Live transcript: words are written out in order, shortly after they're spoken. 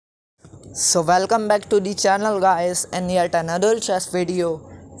So welcome back to the channel guys, and yet another chess video.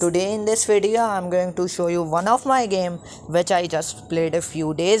 Today in this video I'm going to show you one of my game which I just played a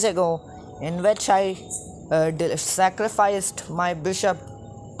few days ago, in which I sacrificed my bishop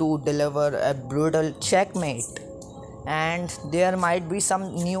to deliver a brutal checkmate. And there might be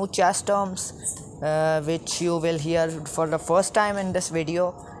some new chess terms which you will hear for the first time in this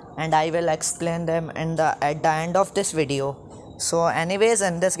video, and I will explain them at the end of this video. So anyways,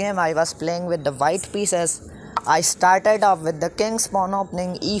 in this game I was playing with the white pieces. I started off with the king's pawn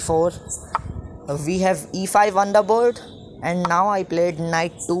opening e4. We have e5 on the board, and now I played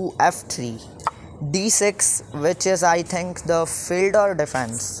knight to f3, d6, which is I think the field or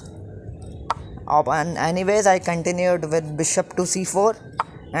defense. And anyways, I continued with bishop to c4,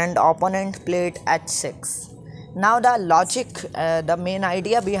 and opponent played h6. Now the logic, the main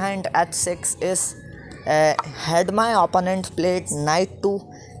idea behind h6 is, had my opponent played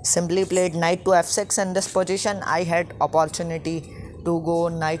simply played knight to f6 in this position, I had opportunity to go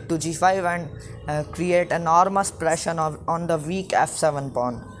knight to g5 and create enormous pressure on the weak f7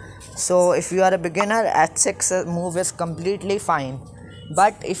 pawn. So if you are a beginner, h6 move is completely fine.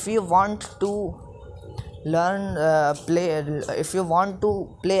 But if you want to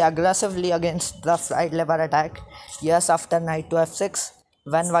play aggressively against the right lever attack, yes, after knight to f6,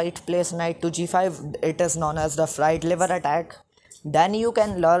 when white plays knight to g5, it is known as the fried liver attack. Then you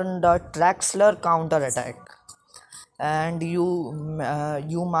can learn the Traxler counter attack, and you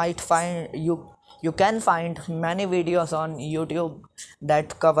can find many videos on YouTube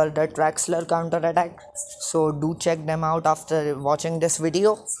that cover the Traxler counter attack. So do check them out after watching this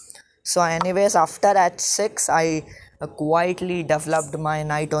video. So anyways, after h6, I quietly developed my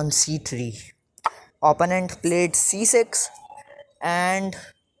knight on c3. Opponent played c6. And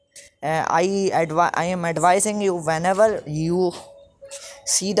I am advising you, whenever you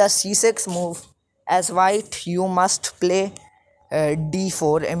see the c6 move as white, you must play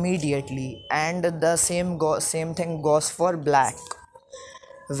d4 immediately, and the same thing goes for black.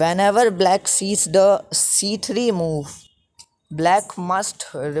 Whenever black sees the c3 move, black must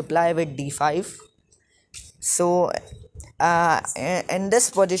reply with d5. So in this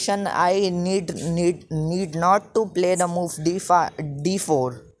position, I need not to play the move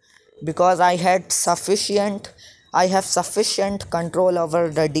d4, because I have sufficient control over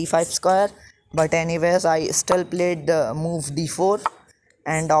the d5 square. But anyways, I still played the move d4,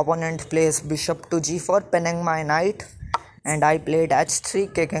 and opponent plays bishop to g4, pinning my knight, and I played h3,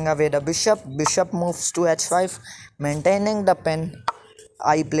 kicking away the bishop. Bishop moves to h5, maintaining the pin.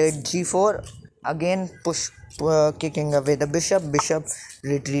 I played g4, again kicking away the bishop. Bishop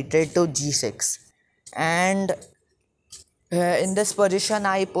retreated to g6, and in this position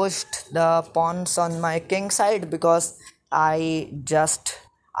I pushed the pawns on my king side, because I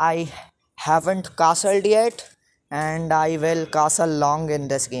haven't castled yet, and I will castle long in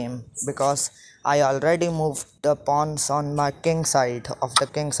this game, because I already moved the pawns on my king side of the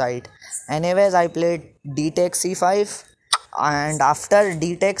king side. Anyways, I played d takes c5, and after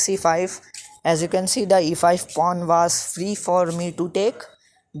d takes c5, as you can see, the e5 pawn was free for me to take,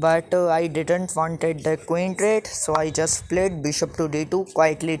 but I didn't wanted the queen trade, so I just played bishop to d2,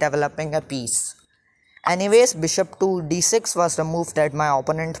 quietly developing a piece. Anyways, bishop to d6 was the move that my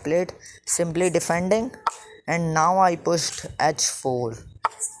opponent played, simply defending, and now I pushed h4.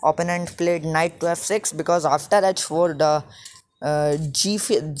 Opponent played knight to f6, because after h4 the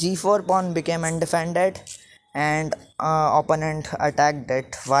g4 pawn became undefended, and opponent attacked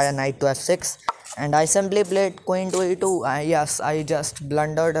it via knight to f6, and I simply played queen to e2. Yes, I just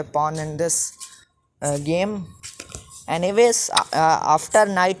blundered a pawn in this game. Anyways, after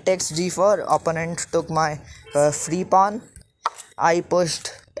knight takes g4, opponent took my free pawn. I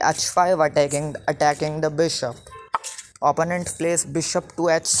pushed h5, attacking the bishop. Opponent plays bishop to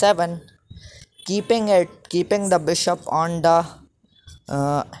h7, keeping the bishop on the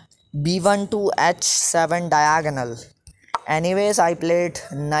b1 to h7 diagonal. Anyways, I played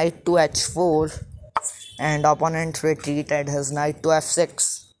knight to h4, and opponent retreated his knight to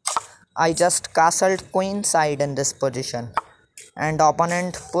f6. I just castled queen side in this position, and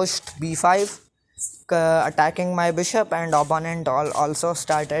opponent pushed b5, attacking my bishop, and opponent also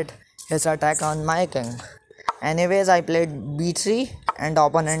started his attack on my king. Anyways, I played b3, and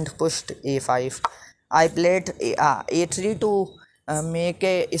opponent pushed a5. I played a3 to make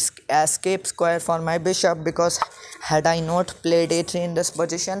a escape square for my bishop, because had I not played a3 in this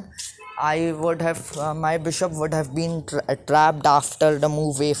position, my bishop would have been trapped after the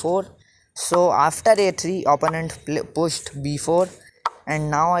move a4. So after a3, opponent pushed b4,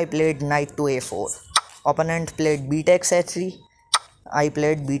 and now I played knight to a4. Opponent played b takes a3, I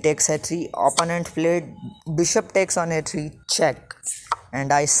played b takes a3. Opponent played bishop takes on a3 check,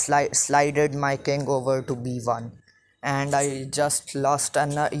 and I slided my king over to b1, and I just lost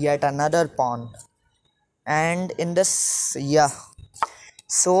yet another pawn. And in this,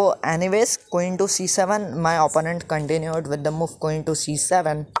 so anyways, queen to c7, my opponent continued with the move queen to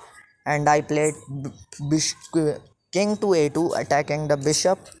c7, and I played king to a2, attacking the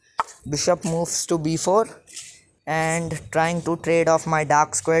bishop. Bishop moves to b4 and trying to trade off my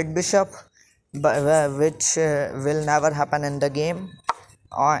dark squared bishop, which will never happen in the game.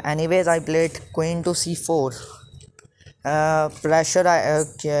 Anyways, I played queen to c4,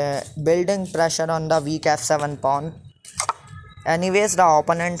 building pressure on the weak f7 pawn. Anyways,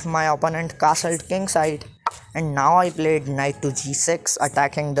 my opponent castled kingside, and now I played knight to g6,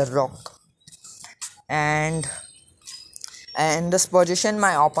 attacking the rook. And in this position,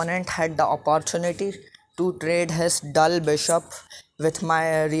 my opponent had the opportunity to trade his dull bishop with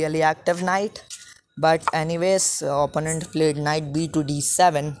my really active knight. But anyways, opponent played knight b to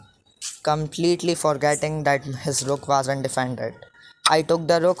d7, completely forgetting that his rook was undefended. I took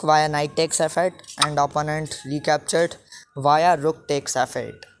the rook via knight takes f8, and opponent recaptured via rook takes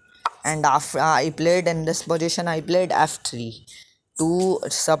f8. And after I played in this position, I played f3 to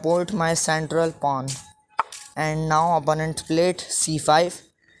support my central pawn. And now opponent played c5,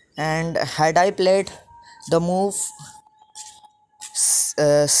 and had I played the move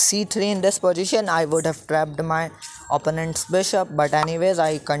c3 in this position, I would have trapped my opponent's bishop. But anyways,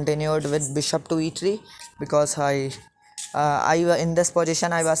 I continued with bishop to e3 because in this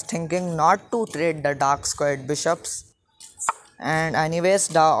position I was thinking not to trade the dark squared bishops. And anyways,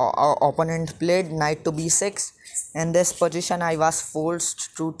 the opponent played knight to b6. In this position, I was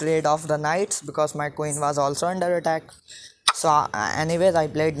forced to trade off the knights because my queen was also under attack. So anyways, I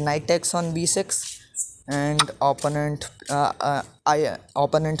played knight takes on b6, and opponent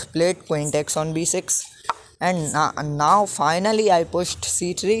played queen takes on b6. And now finally I pushed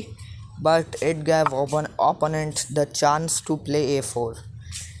c3, but it gave opponent the chance to play a4.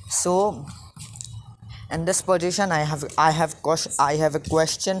 So in this position, I have a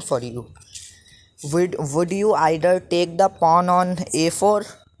question for you. Would you either take the pawn on a4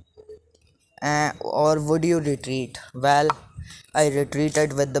 or would you retreat? Well, I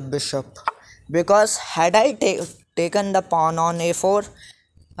retreated with the bishop, because had I taken the pawn on a4,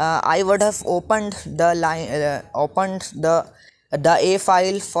 I would have opened the a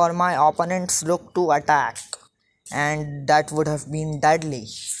file for my opponent's rook to attack, and that would have been deadly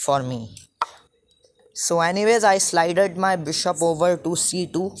for me. So anyways, I slided my bishop over to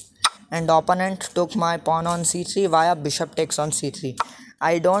c2, and opponent took my pawn on c3 via bishop takes on c3.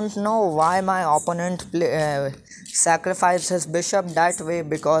 I don't know why my opponent sacrificed his bishop that way,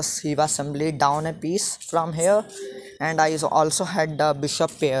 because he was simply down a piece from here, and I also had the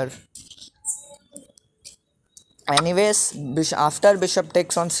bishop pair. Anyways, after bishop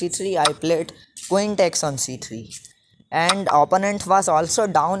takes on c3, I played queen takes on c3. And opponent was also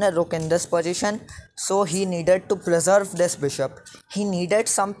down a rook in this position, so he needed to preserve this bishop. He needed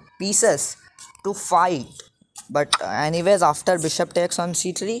some pieces to fight. But anyways, after bishop takes on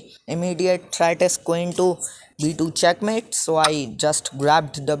c3, immediate threat is queen to b2 checkmate. So I just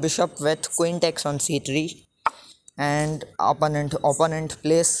grabbed the bishop with queen takes on c3, and opponent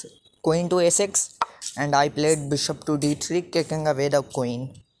plays queen to a6, and I played bishop to d3, kicking away the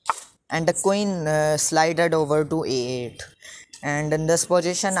queen. And the queen slided over to a8. And in this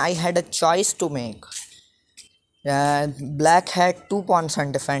position, I had a choice to make. Black had 2 pawns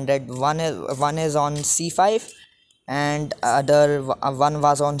undefended. One is on c5, and one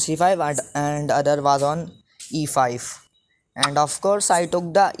was on c5, and other was on e5. And of course, I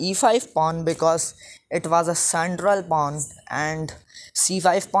took the e5 pawn because it was a central pawn, and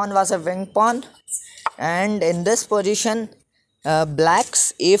c5 pawn was a wing pawn. And in this position,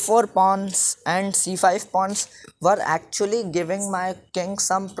 black's a4 pawns and c5 pawns were actually giving my king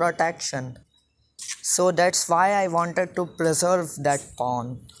some protection. So that's why I wanted to preserve that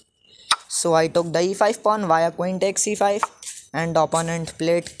pawn. So I took the e5 pawn via queen takes c5, and opponent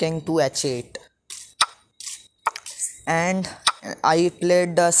played king to h8. And I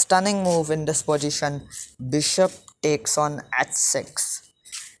played the stunning move in this position, bishop takes on h6.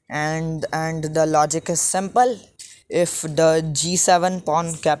 And the logic is simple. If the g7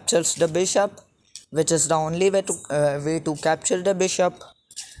 pawn captures the bishop, which is the only way to capture the bishop,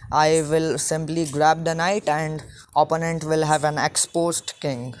 I will simply grab the knight, and opponent will have an exposed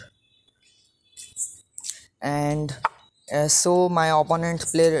king. And so my opponent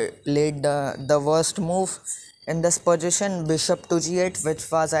played the worst move in this position, bishop to g8, which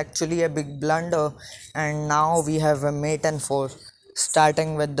was actually a big blunder. And now we have a mate and 4.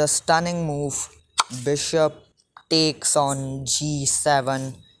 starting with the stunning move bishop takes on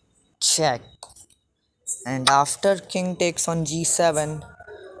g7 check, and after king takes on g7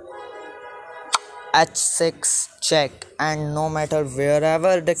 h6 check, and no matter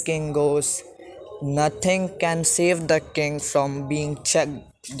wherever the king goes, nothing can save the king from being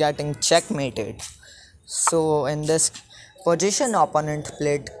getting checkmated. So in this position, opponent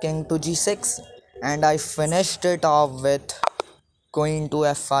played king to g6, and I finished it off with queen to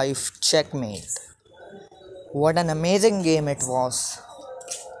f5 checkmate. What an amazing game it was.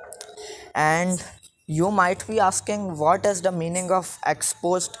 And you might be asking, what is the meaning of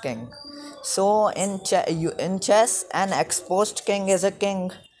exposed king? So in chess, an exposed king is a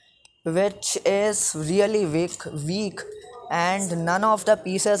king which is really weak, and none of the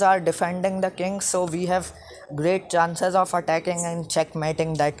pieces are defending the king, so we have great chances of attacking and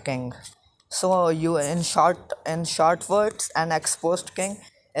checkmating that king. So you, in short words, an exposed king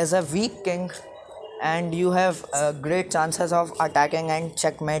is a weak king, and you have great chances of attacking and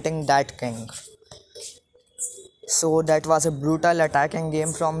checkmating that king. So that was a brutal attacking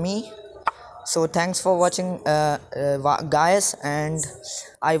game from me. So thanks for watching, guys, and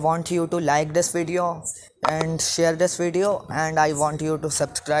I want you to like this video and share this video, and I want you to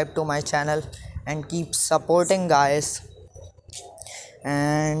subscribe to my channel and keep supporting, guys.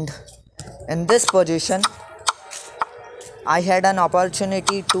 And in this position, I had an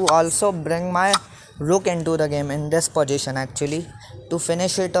opportunity to also bring my rook into the game in this position, actually, to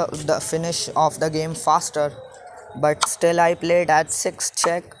finish off the game faster, but still I played h6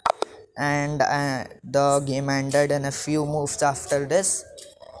 check, and the game ended in a few moves after this.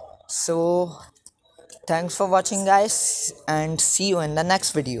 So thanks for watching, guys, and see you in the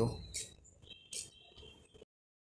next video.